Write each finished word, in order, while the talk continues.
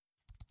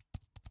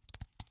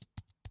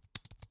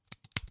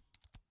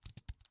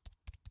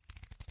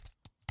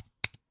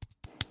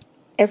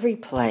Every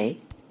play,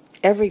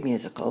 every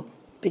musical,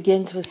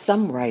 begins with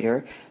some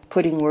writer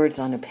putting words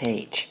on a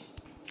page.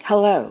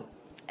 Hello,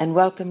 and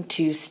welcome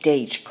to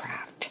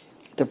Stagecraft,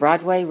 the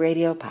Broadway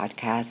radio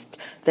podcast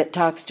that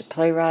talks to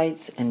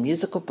playwrights and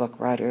musical book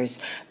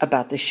writers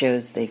about the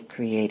shows they've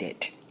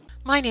created.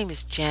 My name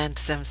is Jan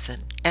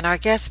Simpson, and our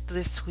guest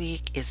this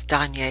week is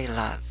Donja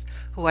Love,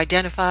 who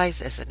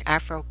identifies as an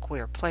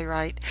Afro-queer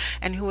playwright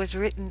and who has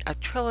written a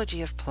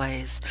trilogy of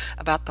plays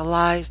about the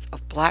lives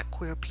of Black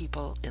queer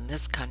people in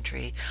this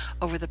country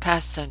over the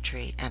past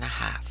century and a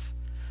half.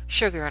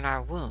 Sugar in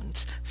Our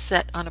Wounds,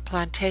 set on a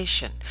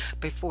plantation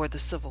before the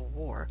Civil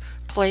War,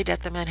 played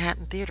at the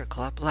Manhattan Theater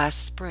Club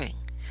last spring,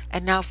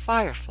 and now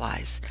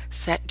Fireflies,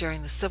 set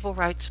during the Civil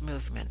Rights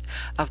Movement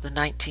of the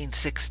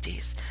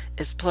 1960s,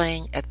 is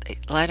playing at the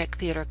Atlantic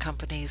Theater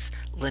Company's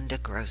Linda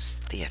Gross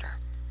Theater.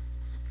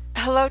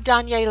 Hello,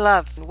 Donja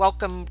Love.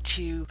 Welcome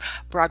to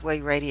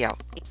Broadway Radio.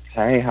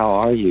 Hey, how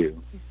are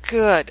you?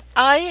 Good.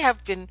 I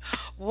have been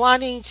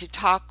wanting to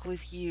talk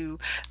with you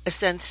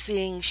since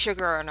seeing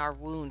Sugar in Our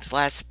Wounds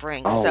last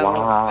spring.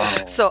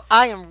 Wow. So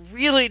I am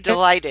really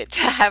delighted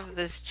to have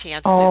this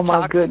chance to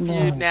talk with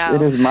you now.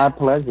 It is my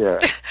pleasure.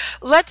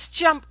 Let's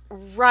jump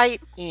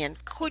right in.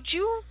 Could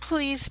you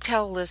please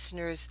tell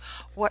listeners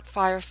what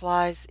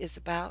Fireflies is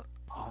about?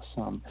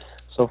 Awesome.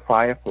 So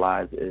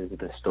Fireflies is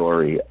the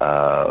story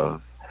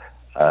of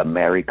a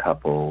married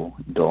couple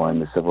during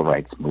the Civil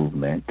Rights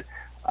Movement.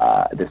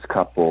 This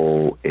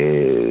couple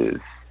is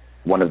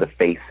one of the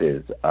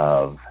faces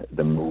of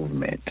the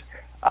movement.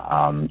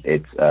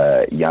 It's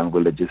a young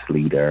religious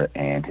leader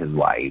and his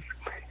wife,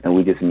 and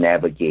we just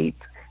navigate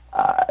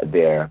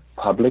their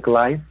public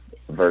life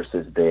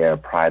versus their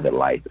private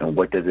life. And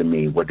what does it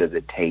mean? What does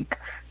it take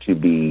to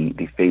be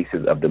the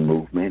faces of the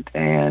movement,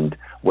 and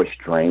what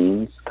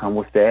strains come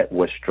with that?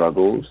 What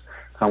struggles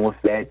come with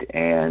that?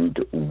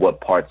 And what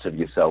parts of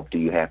yourself do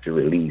you have to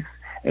release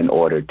in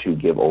order to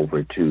give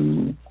over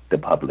to the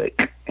public?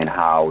 And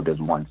how does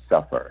one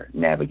suffer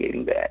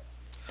navigating that?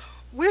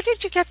 Where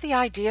did you get the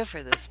idea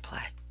for this play?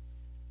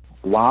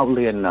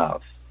 Wildly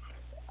enough,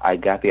 I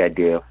got the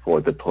idea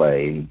for the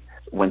play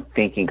when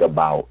thinking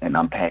about and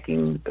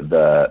unpacking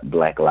the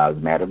Black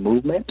Lives Matter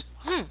movement.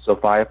 So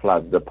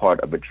Fireflies is a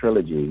part of a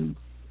trilogy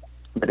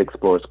that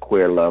explores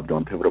queer love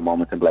during pivotal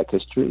moments in Black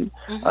history.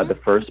 The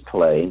first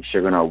play,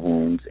 Sugar in Our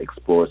Wounds,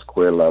 explores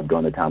queer love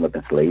during the time of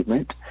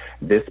enslavement.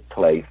 This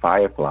play,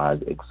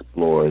 Fireflies,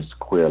 explores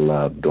queer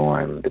love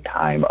during the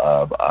time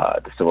of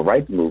the Civil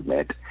Rights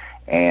Movement.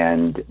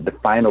 And the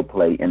final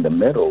play in the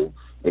middle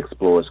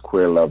explores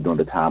queer love during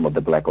the time of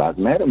the Black Lives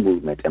Matter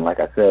movement. And like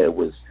I said, it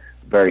was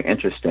very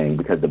interesting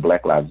because the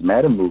Black Lives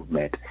Matter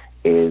movement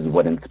is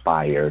what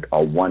inspired,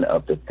 or one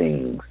of the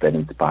things that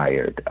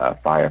inspired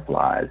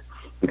Fireflies.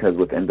 Because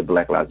within the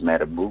Black Lives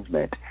Matter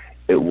movement,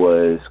 it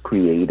was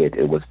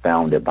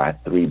founded by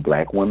 3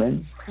 Black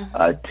women.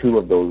 2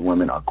 of those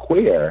women are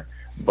queer,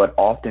 but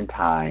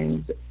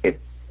oftentimes it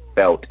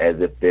felt as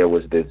if there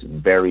was this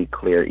very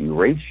clear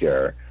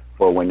erasure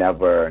for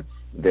whenever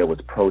there was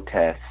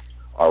protests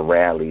or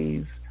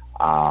rallies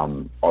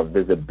or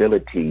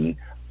visibility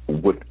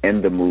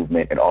within the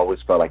movement. It always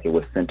felt like it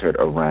was centered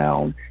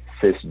around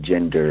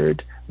cisgendered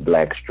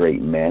Black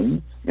straight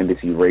men, and this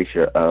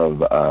erasure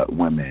of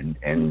women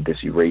and this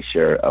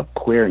erasure of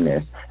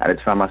queerness. I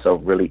just found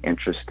myself really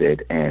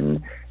interested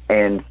and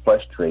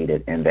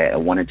frustrated in that. I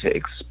wanted to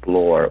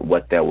explore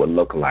what that would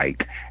look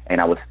like. And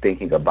I was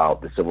thinking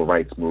about the Civil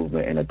Rights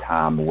Movement in a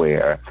time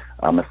where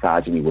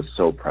misogyny was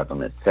so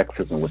prevalent,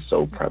 sexism was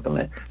so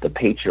prevalent, the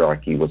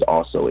patriarchy was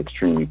also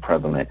extremely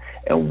prevalent.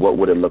 And what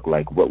would it look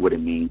like? What would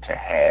it mean to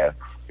have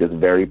this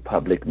very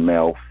public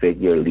male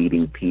figure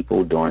leading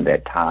people during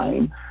that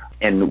time?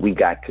 And we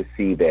got to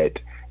see that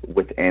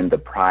within the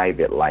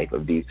private life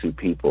of these 2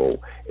 people,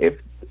 if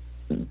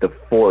the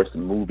force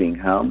moving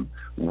him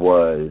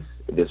was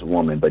this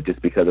woman, but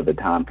just because of the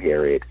time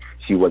period,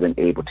 she wasn't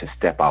able to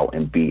step out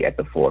and be at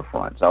the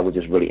forefront. So I was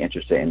just really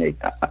interested in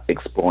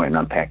exploring and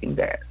unpacking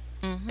that.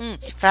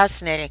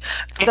 Fascinating.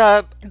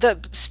 The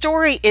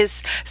story is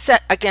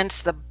set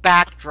against the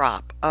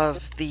backdrop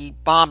of the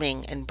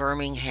bombing in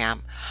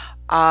Birmingham.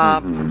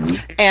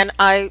 And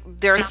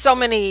there are so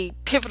many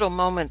pivotal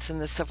moments in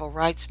the Civil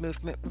Rights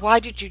Movement. Why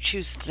did you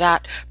choose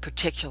that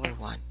particular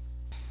one?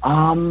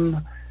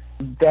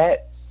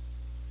 That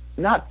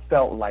not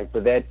felt like,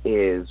 but that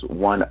is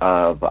one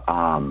of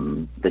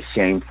the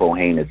shameful,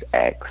 heinous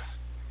acts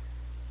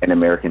in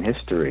American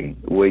history,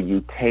 where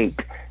you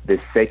take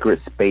this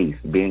sacred space,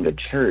 being a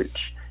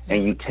church,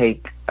 and you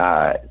take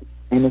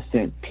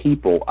innocent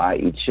people,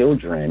 i.e.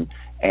 children,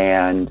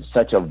 and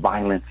such a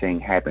violent thing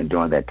happened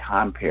during that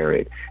time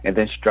period, and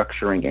then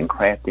structuring and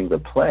crafting the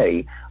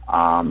play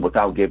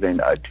without giving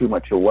too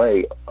much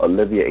away,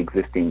 Olivia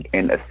existing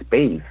in a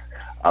space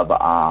of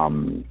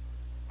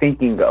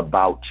thinking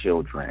about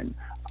children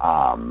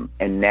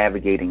and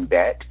navigating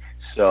that.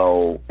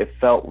 So it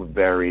felt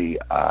very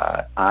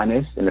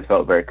honest, and it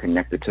felt very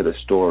connected to the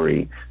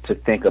story to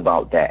think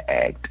about that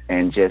act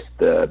and just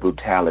the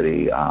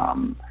brutality,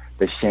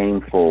 the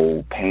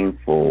shameful,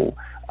 painful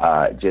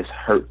just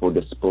hurtful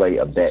display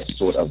of that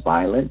sort of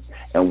violence,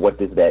 and what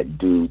does that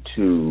do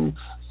to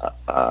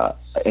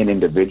an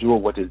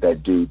individual? What does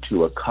that do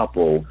to a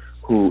couple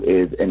who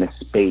is in a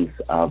space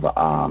of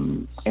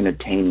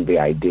entertaining the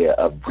idea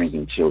of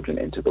bringing children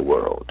into the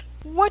world?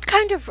 What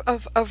kind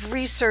of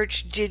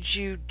research did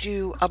you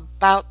do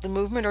about the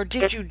movement, or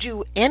did you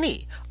do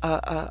any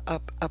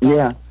about?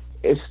 Yeah,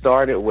 it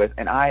started with,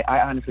 and I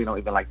honestly don't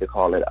even like to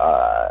call it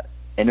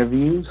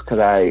interviews,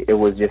 because it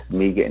was just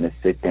me getting to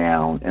sit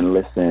down and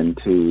listen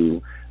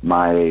to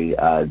my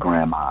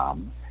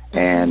grandmom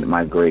and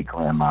my great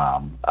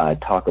grandmom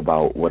talk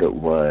about what it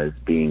was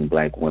being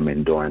Black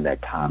women during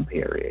that time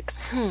period.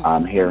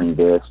 Hearing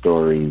their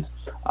stories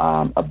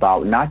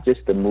about not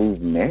just the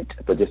movement,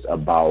 but just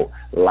about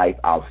life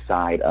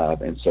outside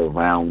of and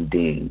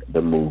surrounding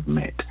the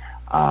movement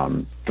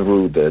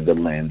through the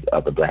lens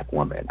of the Black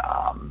woman.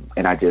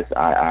 And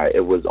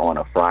it was on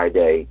a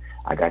Friday.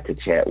 I got to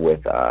chat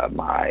with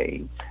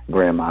my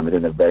grandmom, and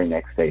then the very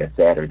next day, a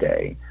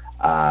Saturday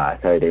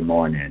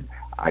morning,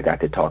 I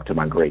got to talk to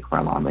my great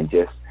grandmom and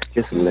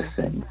just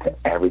listen to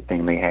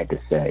everything they had to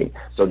say.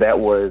 So that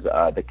was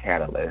the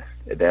catalyst.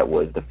 That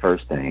was the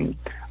first thing.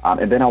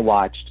 And then I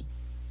watched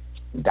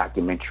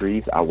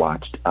documentaries. I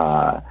watched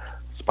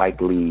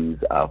Spike Lee's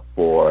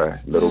For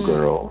Little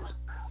Girls.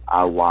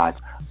 I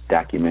watched a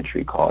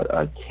documentary called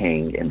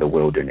King in the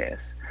Wilderness.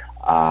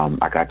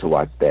 I got to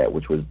watch that,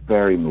 which was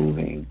very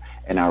moving.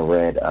 And I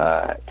read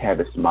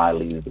Tavis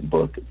Smiley's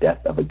book,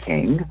 Death of a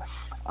King,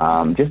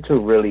 just to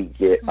really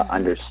get an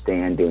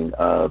understanding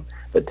of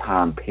the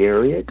time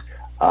period,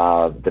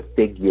 of the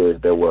figures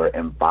that were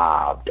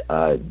involved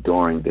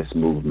during this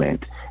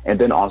movement. And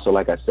then also,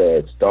 like I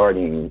said,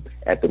 starting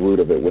at the root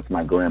of it with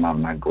my grandma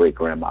and my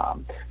great-grandma,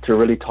 to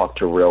really talk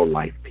to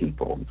real-life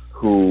people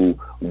who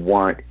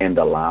weren't in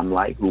the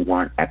limelight, who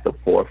weren't at the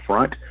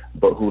forefront,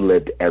 but who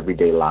lived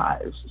everyday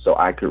lives. So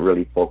I could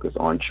really focus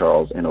on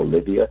Charles and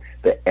Olivia,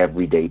 the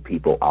everyday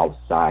people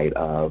outside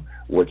of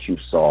what you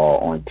saw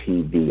on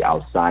TV,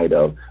 outside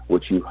of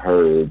what you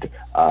heard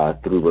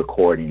through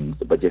recordings,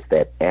 but just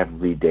that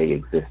everyday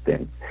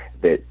existence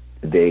that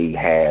they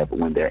have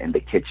when they're in the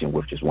kitchen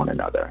with just one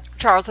another.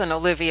 Charles and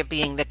Olivia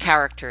being the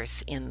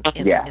characters in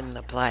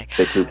the play.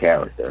 The two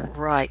characters.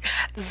 Right.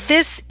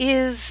 This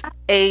is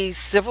a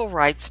civil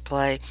rights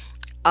play,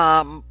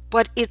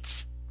 but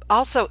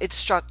it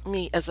struck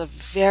me as a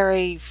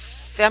very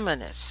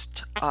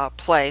feminist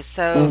play.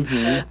 So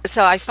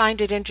I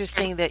find it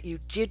interesting that you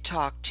did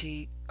talk to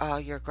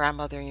your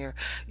grandmother and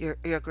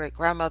your great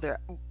grandmother.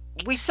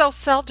 We so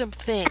seldom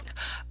think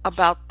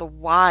about the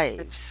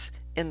wives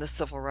in the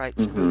civil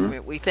rights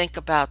movement. We think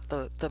about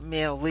the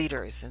male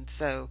leaders, and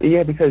so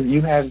because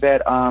you have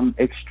that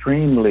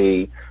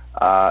extremely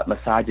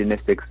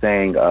misogynistic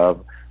saying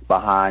of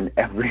behind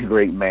every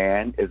great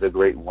man is a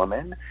great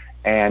woman.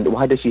 And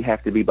why does she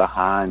have to be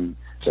behind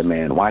the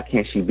man? Why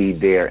can't she be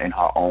there in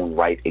her own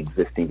right,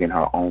 existing in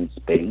her own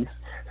space,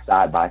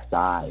 side by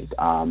side,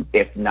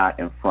 if not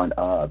in front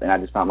of? And I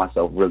just found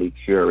myself really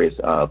curious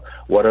of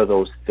what are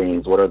those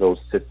things, what are those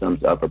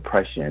systems of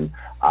oppression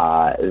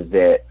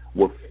that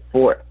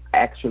would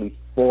actually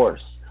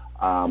force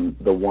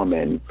the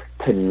woman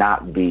to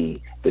not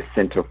be the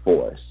center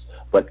force.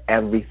 But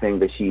everything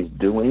that she's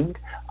doing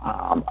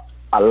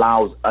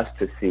allows us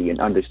to see and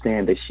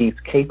understand that she's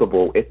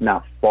capable, if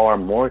not far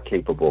more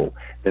capable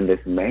than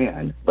this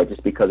man. But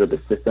just because of the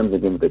systems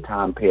and the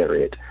time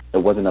period, it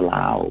wasn't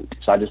allowed.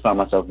 So I just found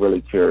myself really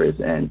curious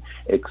and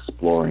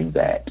exploring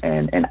that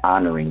and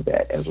honoring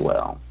that as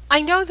well.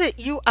 I know that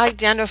you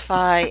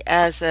identify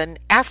as an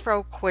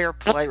Afro-queer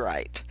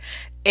playwright,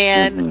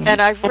 and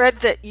I've read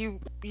that you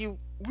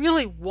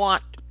really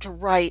want to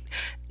write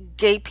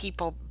gay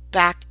people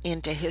back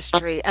into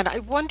history, and I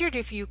wondered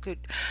if you could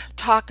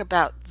talk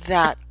about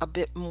that a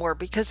bit more,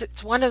 because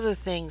it's one of the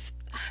things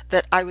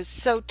that I was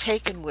so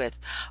taken with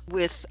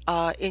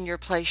in your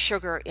play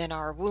Sugar in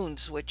Our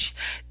Wounds, which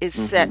is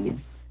set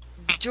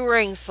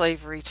during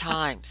slavery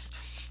times.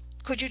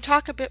 Could you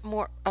talk a bit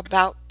more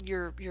about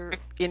your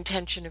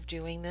intention of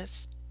doing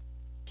this?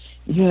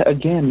 Yeah,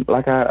 again,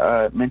 like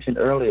I mentioned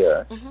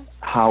earlier,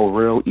 how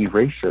real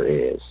erasure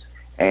is.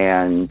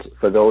 And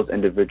for those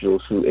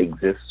individuals who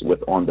exist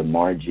on the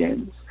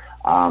margins,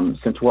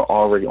 since we're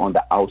already on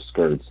the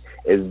outskirts,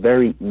 it's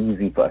very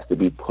easy for us to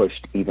be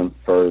pushed even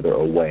further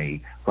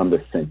away from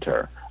the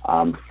center,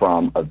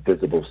 from a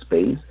visible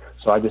space.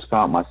 So I just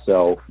found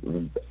myself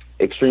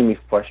extremely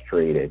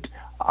frustrated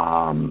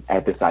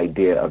at this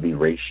idea of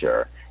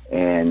erasure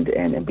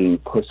and being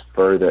pushed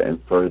further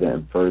and further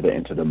and further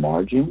into the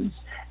margins.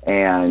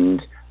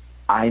 And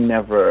I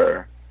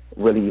never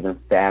really even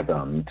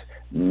fathomed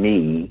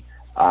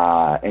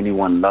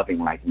anyone loving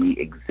like me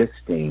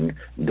existing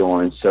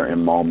during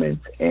certain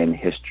moments in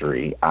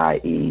history,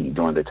 i.e.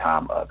 during the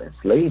time of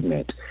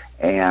enslavement.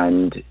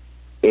 And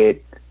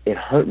it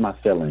hurt my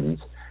feelings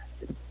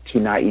to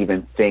not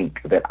even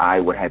think that I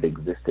would have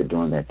existed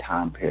during that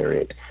time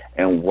period.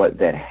 and what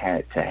that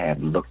had to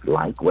have looked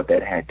like, what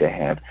that had to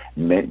have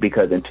meant.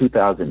 Because in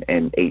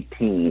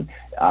 2018,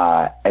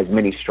 as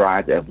many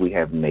strides as we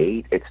have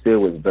made, it still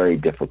was very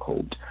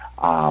difficult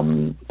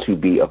to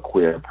be a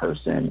queer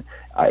person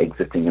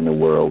existing in the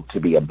world, to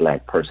be a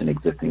Black person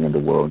existing in the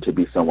world, to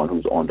be someone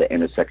who's on the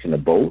intersection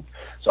of both.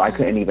 So I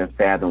couldn't even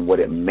fathom what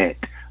it meant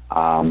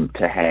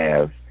to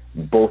have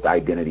both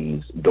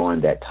identities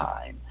during that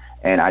time.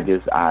 And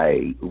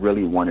I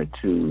really wanted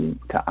to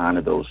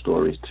honor those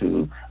stories,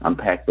 to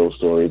unpack those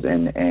stories.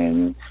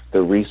 And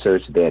the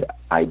research that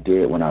I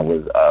did when I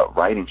was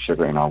writing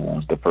Sugar in Our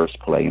Wounds, the first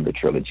play in the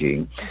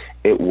trilogy,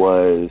 it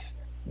was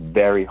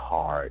very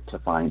hard to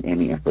find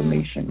any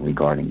information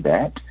regarding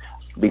that,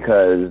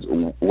 because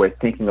we're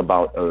thinking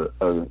about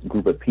a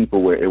group of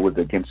people where it was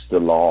against the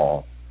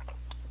law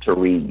to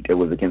read. It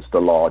was against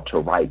the law to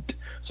write.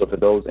 So for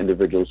those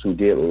individuals who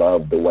did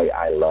love the way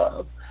I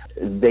love,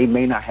 they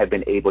may not have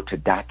been able to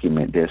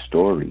document their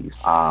stories,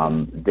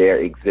 their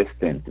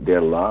existence,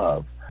 their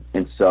love.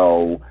 And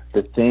so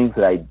the things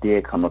that I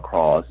did come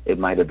across, it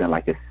might have been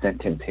like a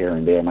sentence here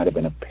and there, it might have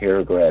been a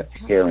paragraph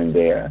here and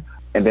there.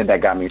 And then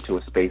that got me into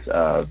a space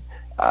of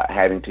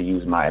having to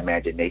use my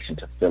imagination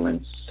to fill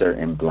in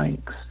certain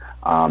blanks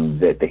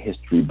that the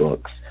history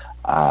books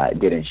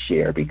didn't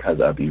share because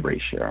of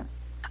erasure.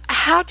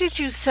 How did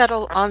you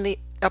settle on the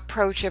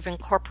approach of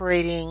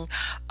incorporating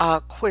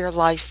queer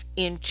life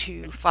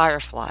into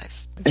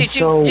Fireflies? Did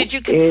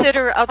you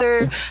consider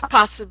other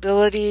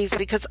possibilities?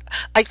 Because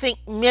I think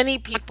many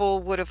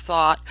people would have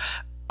thought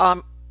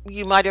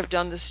you might have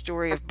done the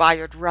story of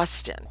Bayard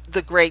Rustin,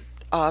 the great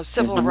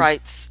civil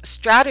rights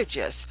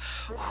strategist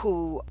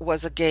who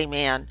was a gay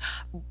man,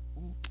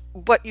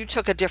 but you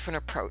took a different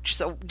approach.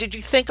 So did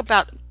you think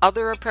about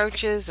other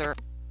approaches? Or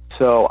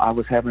So I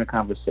was having a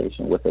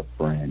conversation with a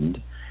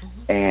friend,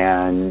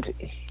 and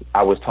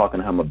I was talking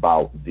to him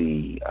about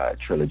the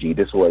trilogy.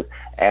 This was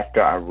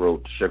after I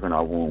wrote Sugar in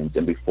Our Wounds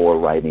and before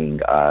writing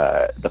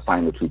the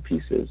final two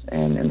pieces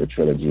in the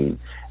trilogy.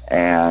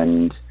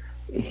 And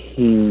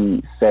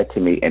he said to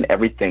me, and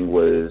everything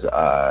was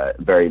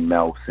very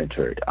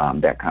male-centered,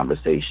 that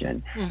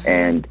conversation.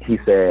 And he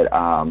said,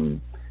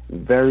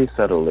 very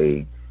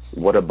subtly,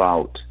 what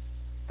about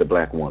the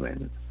Black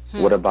woman?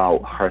 What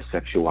about her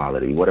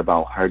sexuality? What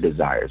about her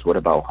desires? What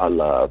about her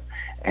love?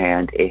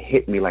 And it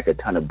hit me like a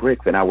ton of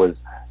bricks. And I was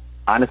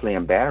honestly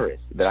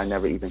embarrassed that I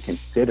never even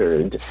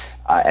considered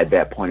at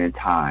that point in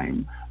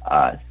time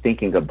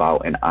thinking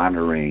about and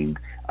honoring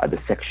the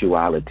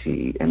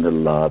sexuality and the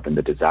love and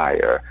the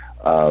desire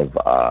of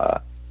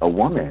a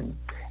woman.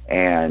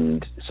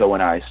 And so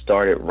when I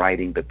started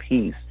writing the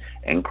piece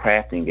and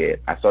crafting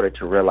it, I started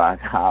to realize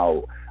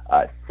how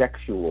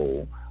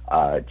sexual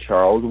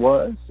Charles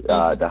was,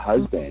 the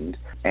husband.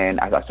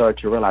 And I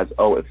started to realize,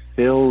 it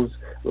feels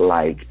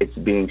like it's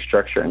being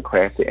structured and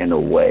crafted in a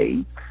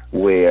way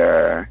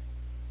where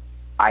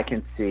I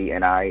can see,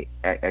 and I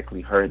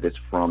actually heard this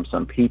from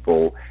some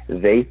people,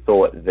 they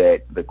thought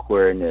that the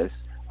queerness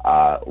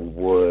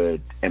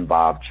would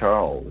involve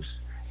Charles.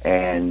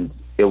 And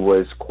it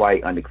was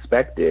quite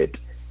unexpected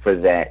for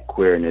that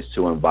queerness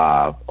to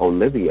involve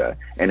Olivia.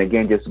 And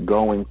again, just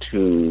going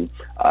to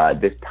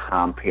this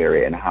time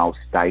period and how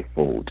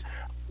stifled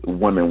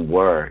women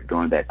were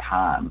during that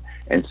time.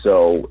 And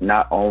so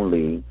not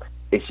only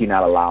is she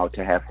not allowed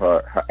to have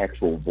her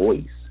actual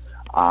voice,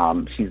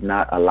 she's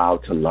not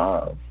allowed to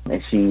love.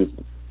 And she's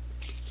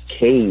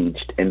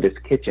caged in this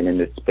kitchen, in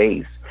this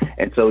space.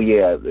 And so,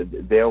 yeah,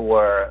 there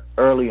were,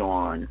 early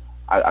on,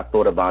 I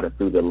thought about it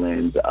through the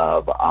lens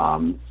of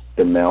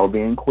the male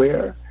being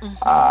queer.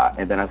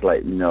 And then I was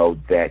like, no,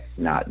 that's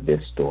not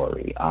this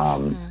story.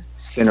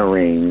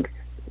 Centering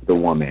the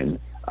woman,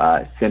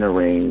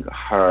 centering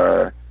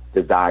her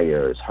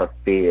desires, her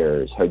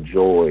fears, her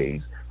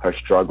joys, her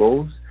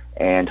struggles,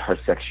 and her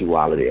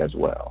sexuality as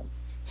well.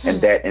 And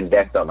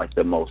that felt like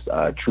the most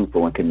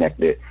truthful and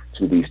connected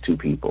to these two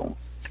people.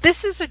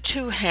 This is a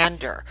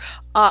two-hander.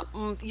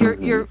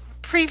 Your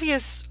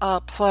previous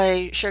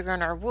play, Sugar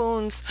in Our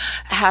Wounds,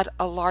 had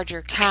a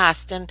larger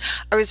cast, and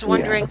I was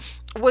wondering,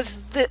 was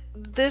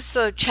this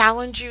a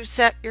challenge you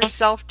set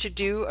yourself to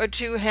do, a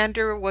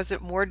two-hander? Was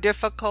it more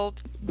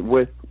difficult?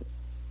 With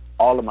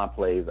all of my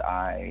plays,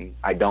 I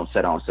don't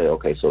set out and say,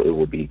 okay, so it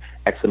will be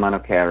X amount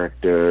of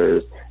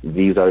characters,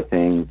 these are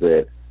things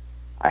that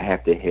I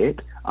have to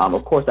hit.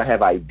 Of course, I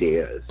have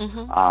ideas,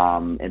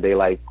 and they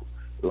like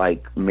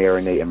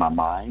marinate in my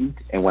mind.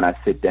 And when I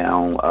sit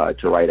down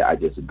to write it, I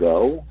just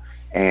go.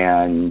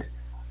 And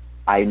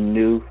I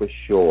knew for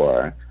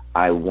sure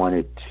I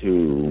wanted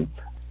to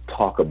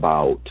talk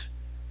about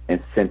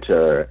and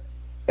center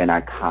an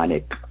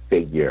iconic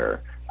figures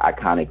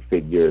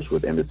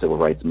within the civil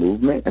rights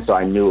movement. And so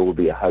I knew it would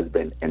be a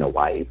husband and a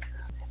wife.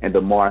 And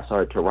the more I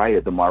started to write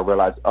it, the more I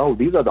realized,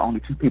 these are the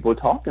only two people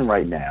talking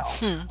right now.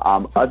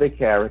 Other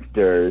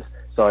characters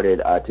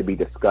started to be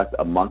discussed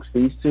amongst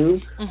these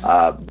two,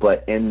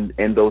 but in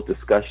those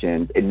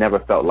discussions, it never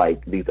felt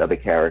like these other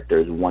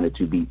characters wanted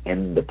to be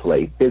in the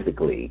play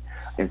physically.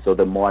 And so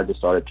the more I just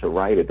started to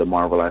write it, the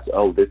more I realized,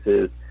 this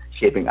is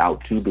shaping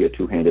out to be a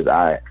two-hander.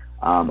 I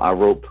I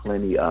wrote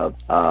plenty of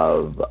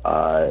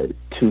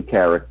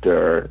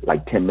 2-character,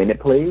 like 10-minute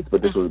plays,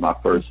 but this was my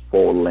first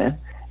full length.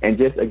 And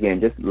just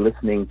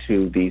listening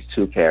to these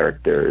 2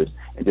 characters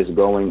and just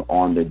going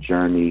on the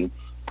journey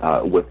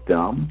with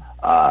them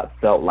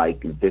felt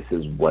like this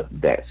is what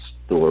that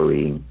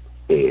story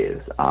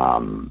is,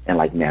 and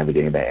like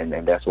navigating that. And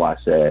that's why I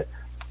said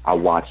I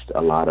watched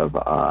a lot of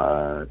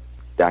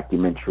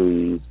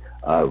documentaries,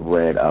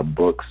 read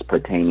books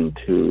pertaining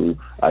to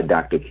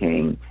Dr.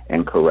 King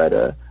and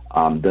Coretta,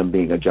 them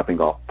being a jumping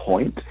off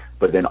point,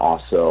 but then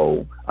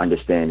also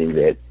understanding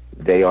that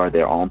they are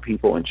their own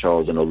people, and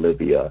Charles and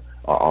Olivia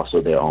are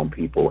also their own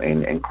people,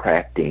 and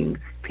crafting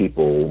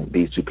people,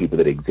 these 2 people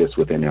that exist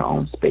within their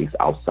own space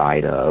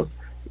outside of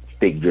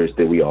figures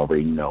that we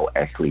already know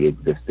actually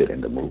existed in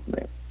the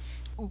movement.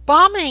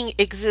 Bombing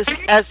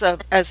exists as a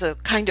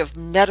kind of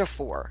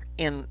metaphor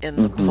in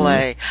the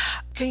play.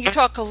 Can you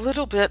talk a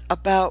little bit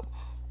about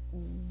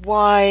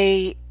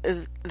why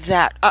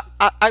that?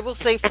 I will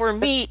say, for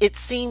me, it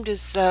seemed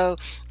as though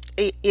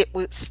it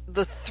was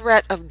the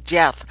threat of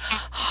death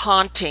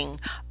haunting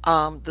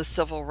the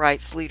civil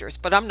rights leaders,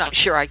 but I'm not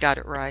sure I got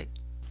it right.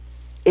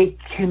 It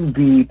can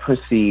be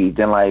perceived,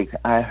 and like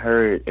I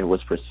heard it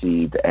was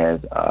perceived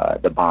as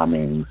the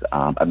bombings,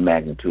 a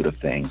magnitude of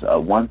things.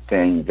 One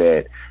thing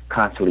that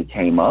constantly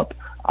came up,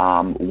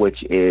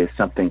 which is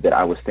something that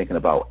I was thinking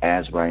about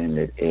as writing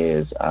it,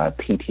 is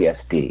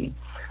PTSD,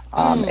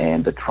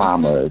 and the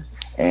traumas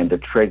and the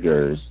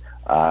triggers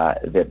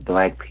that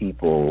Black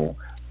people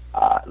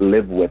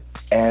live with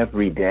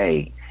every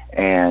day,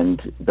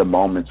 and the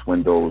moments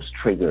when those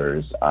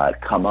triggers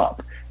come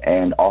up.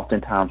 And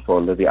oftentimes for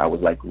Olivia, I was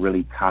like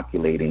really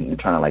calculating and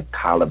trying to like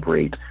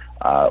calibrate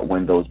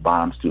when those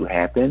bombs do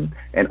happen.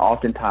 And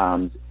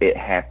oftentimes it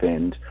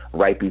happened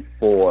right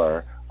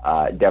before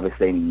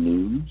devastating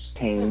news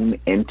came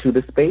into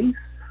the space.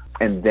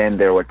 And then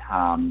there were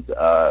times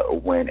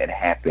when it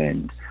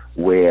happened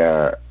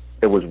where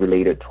it was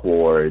related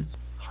towards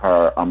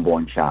her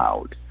unborn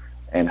child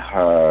and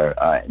her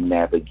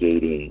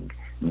navigating,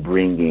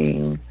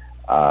 bringing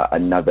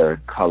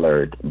another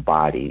colored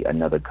body,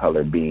 another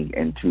colored being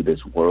into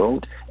this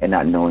world, and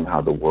not knowing how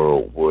the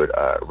world would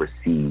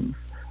receive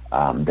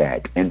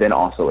that. And then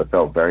also it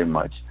felt very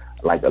much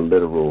like a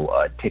literal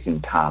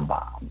ticking time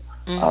bomb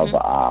of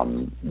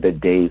the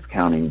days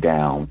counting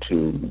down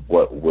to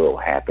what will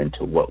happen,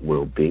 to what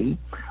will be.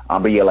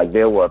 But yeah, like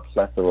there were a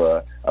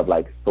plethora of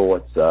like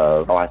thoughts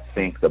of, oh, I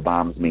think the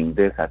bombs mean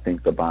this, I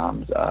think the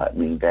bombs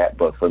mean that.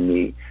 But for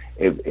me,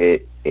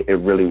 it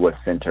really was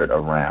centered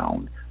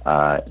around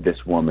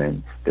this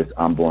woman, this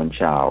unborn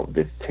child,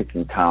 this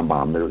ticking time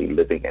bomb literally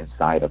living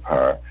inside of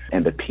her,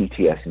 and the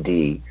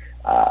PTSD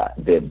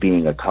that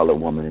being a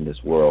colored woman in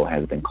this world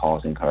has been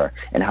causing her,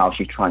 and how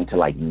she's trying to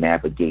like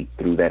navigate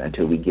through that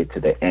until we get to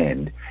the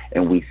end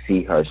and we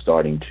see her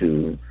starting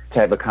to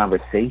have a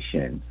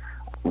conversation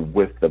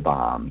with the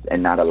bombs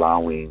and not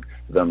allowing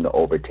them to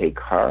overtake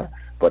her,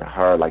 but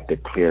her like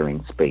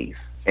declaring space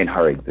in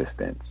her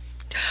existence.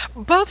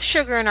 Both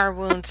Sugar in Our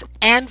Wounds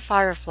and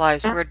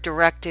Fireflies were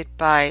directed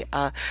by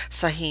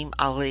Saheem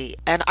Ali.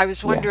 And I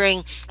was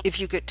wondering if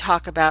you could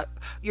talk about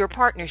your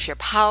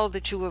partnership, how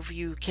the 2 of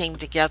you came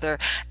together,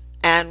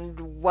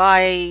 and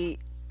why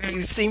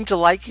you seem to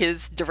like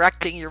his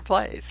directing your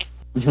plays.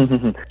 So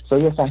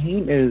yeah,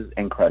 Saheem is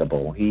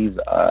incredible. He's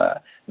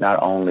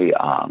not only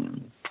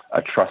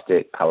a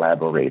trusted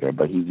collaborator,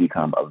 but he's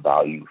become a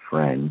valued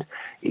friend.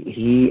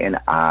 He and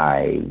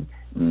I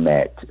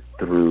met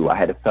through, I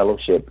had a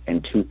fellowship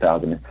in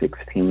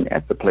 2016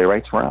 at the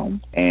Playwrights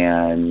Realm,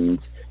 and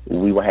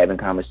we were having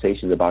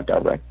conversations about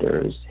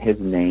directors. His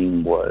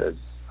name was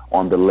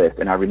on the list,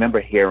 and I remember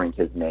hearing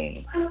his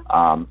name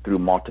through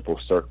multiple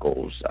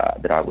circles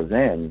that I was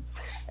in,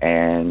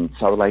 and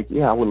so I was like,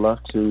 yeah, I would love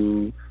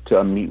to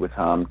meet with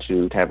him,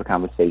 to have a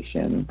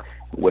conversation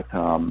with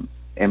him.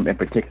 In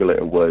particular,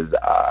 it was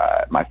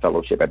my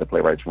fellowship at the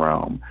Playwrights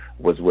Realm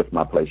was with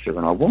my play Sugar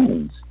in Our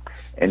Wounds.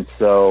 And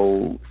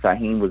so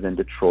Saheem was in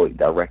Detroit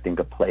directing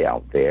a play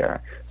out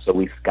there. So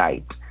we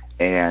Skyped,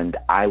 and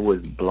I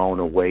was blown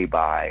away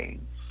by,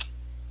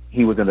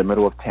 he was in the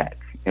middle of tech,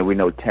 and we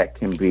know tech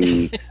can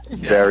be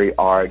very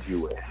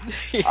arduous.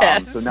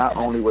 Yes. So not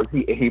only was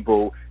he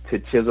able to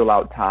chisel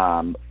out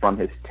time from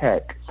his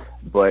tech,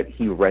 but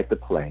he read the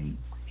play.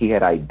 He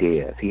had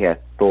ideas, he had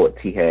thoughts,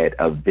 he had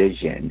a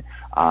vision,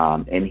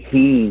 and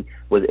he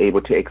was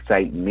able to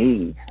excite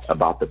me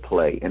about the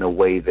play in a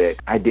way that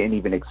I didn't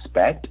even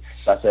expect.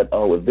 So I said,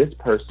 oh, if this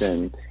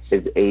person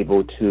is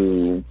able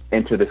to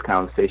enter this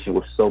conversation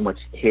with so much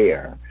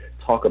care,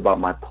 talk about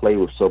my play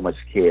with so much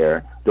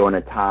care during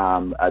a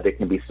time that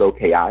can be so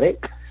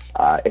chaotic,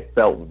 it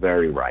felt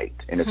very right,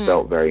 and it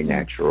felt very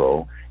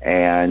natural.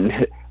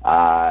 And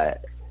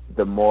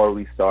the more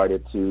we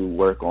started to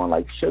work on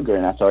like Sugar,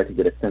 and I started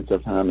to get a sense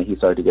of him and he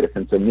started to get a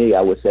sense of me,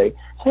 I would say,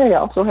 hey, I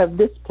also have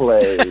this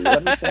play.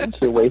 Let me send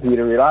you a way for you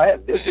to read. I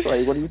have this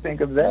play. What do you think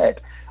of that?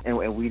 And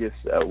we just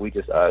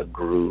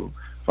grew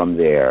from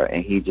there.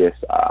 And he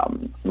just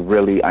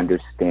really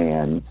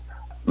understands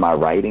my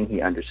writing. He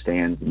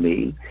understands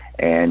me,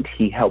 and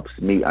he helps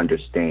me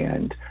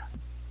understand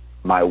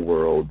my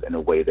world in a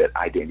way that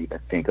I didn't even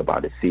think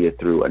about it, see it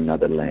through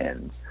another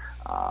lens.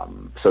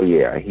 So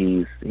yeah,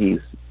 he's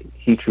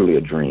truly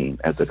a dream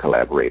as a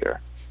collaborator.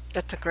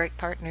 That's a great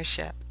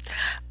partnership.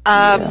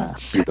 Yeah,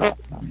 he's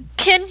awesome.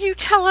 Can you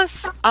tell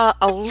us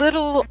a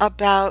little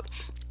about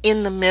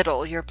In the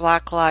Middle, your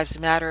Black Lives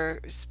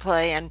Matters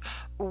play, and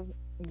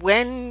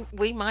when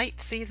we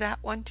might see that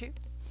one too?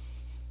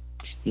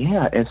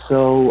 Yeah, and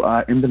so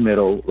In the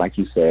Middle, like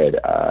you said,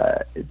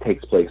 it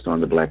takes place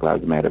during the Black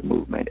Lives Matter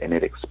movement, and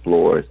it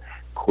explores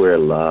queer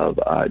love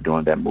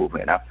during that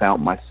movement. And I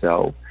found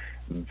myself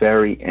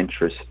very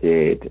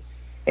interested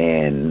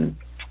in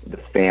the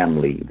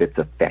family that's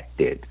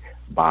affected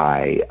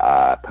by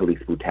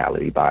police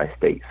brutality, by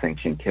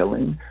state-sanctioned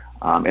killing,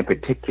 in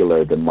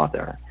particular the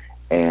mother,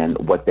 and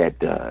what that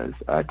does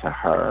to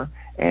her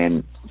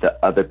and the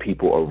other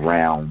people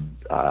around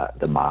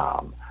the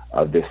mom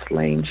of this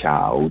slain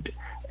child.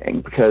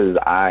 And because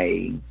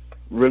I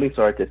really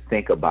started to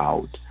think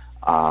about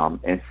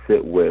and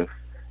sit with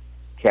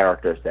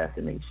character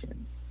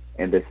assassination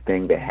and this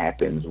thing that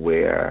happens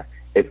where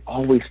it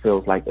always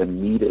feels like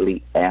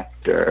immediately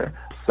after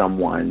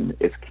someone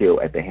is killed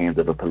at the hands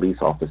of a police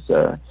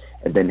officer,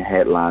 and then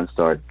headlines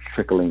start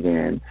trickling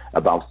in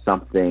about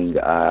something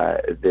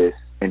this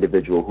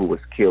individual who was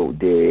killed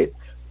did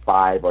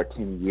 5 or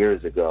 10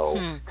 years ago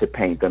to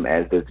paint them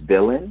as this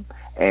villain,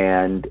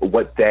 and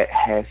what that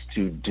has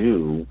to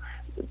do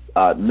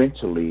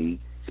mentally,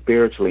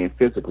 spiritually, and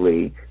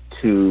physically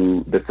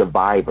to the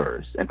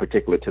survivors, in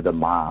particular to the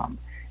mom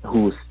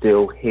who's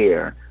still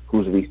here,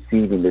 who's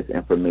receiving this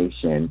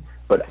information,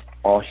 but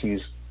all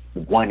she's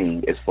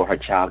wanting is for her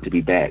child to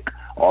be back.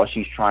 All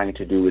she's trying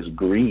to do is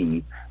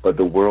grieve, but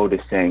the world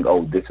is saying,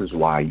 oh, this is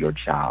why your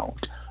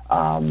child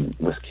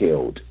was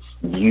killed.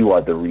 You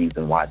are the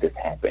reason why this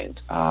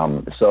happened.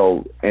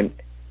 So In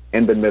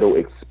the Middle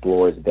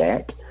explores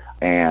that.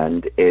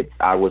 And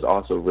I was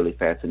also really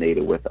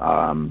fascinated with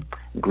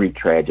Greek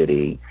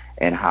tragedy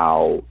and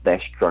how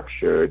that's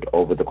structured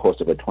over the course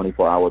of a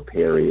 24-hour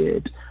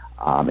period.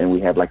 And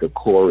we have like a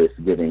chorus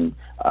giving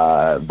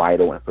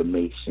vital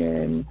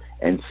information.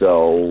 And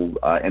so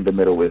In the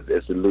Middle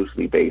is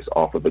loosely based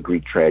off of a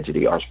Greek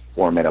tragedy, or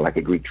formatted like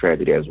a Greek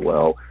tragedy as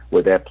well,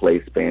 where that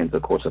play spans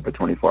the course of a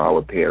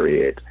 24-hour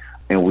period.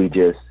 And we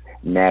just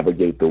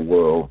navigate the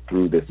world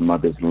through this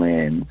mother's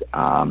lens,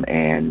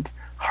 and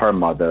her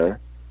mother,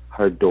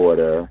 her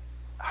daughter,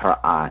 her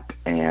aunt,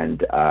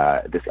 and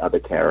this other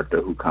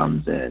character who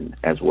comes in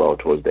as well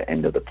towards the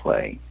end of the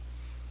play.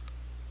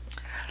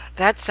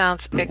 That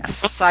sounds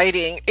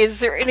exciting. Is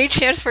there any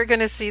chance we're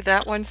going to see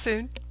that one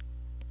soon?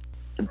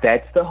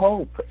 That's the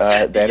hope.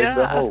 That is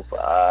the hope.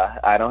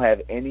 I don't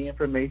have any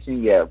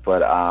information yet,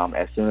 but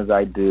as soon as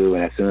I do,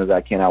 and as soon as I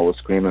can, I will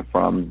scream it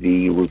from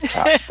the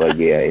rooftop. But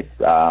yeah,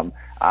 it's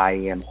I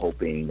am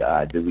hoping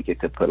that we get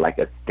to put like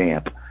a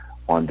stamp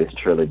on this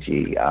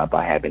trilogy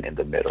by having In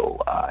the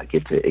Middle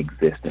get to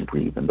exist and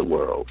breathe in the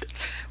world.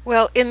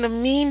 Well, in the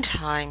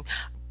meantime,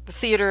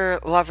 theater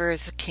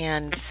lovers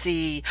can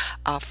see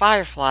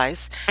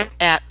Fireflies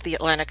at the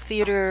Atlantic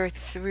Theater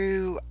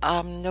through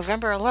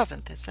November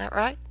 11th. Is that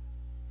right?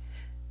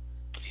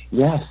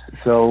 Yes.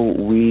 So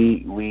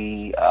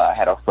we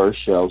had our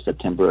first show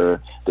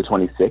September the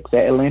 26th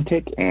at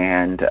Atlantic,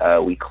 and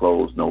we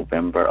closed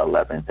November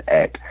 11th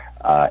at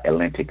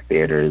Atlantic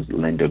Theater's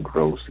Linda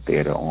Gross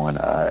Theater on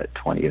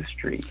 20th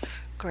Street.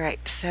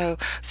 Great. So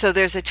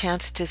there's a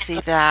chance to see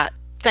that.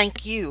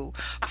 Thank you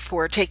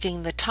for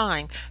taking the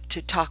time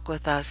to talk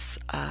with us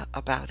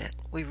about it.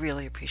 We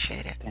really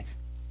appreciate it.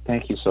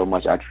 Thank you so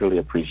much. I truly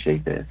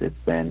appreciate this. It's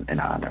been an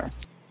honor.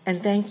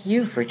 And thank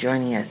you for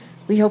joining us.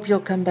 We hope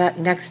you'll come back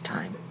next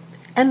time,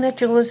 and that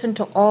you'll listen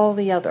to all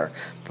the other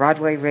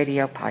Broadway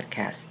Radio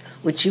podcasts,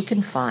 which you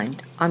can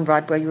find on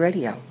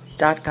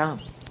BroadwayRadio.com.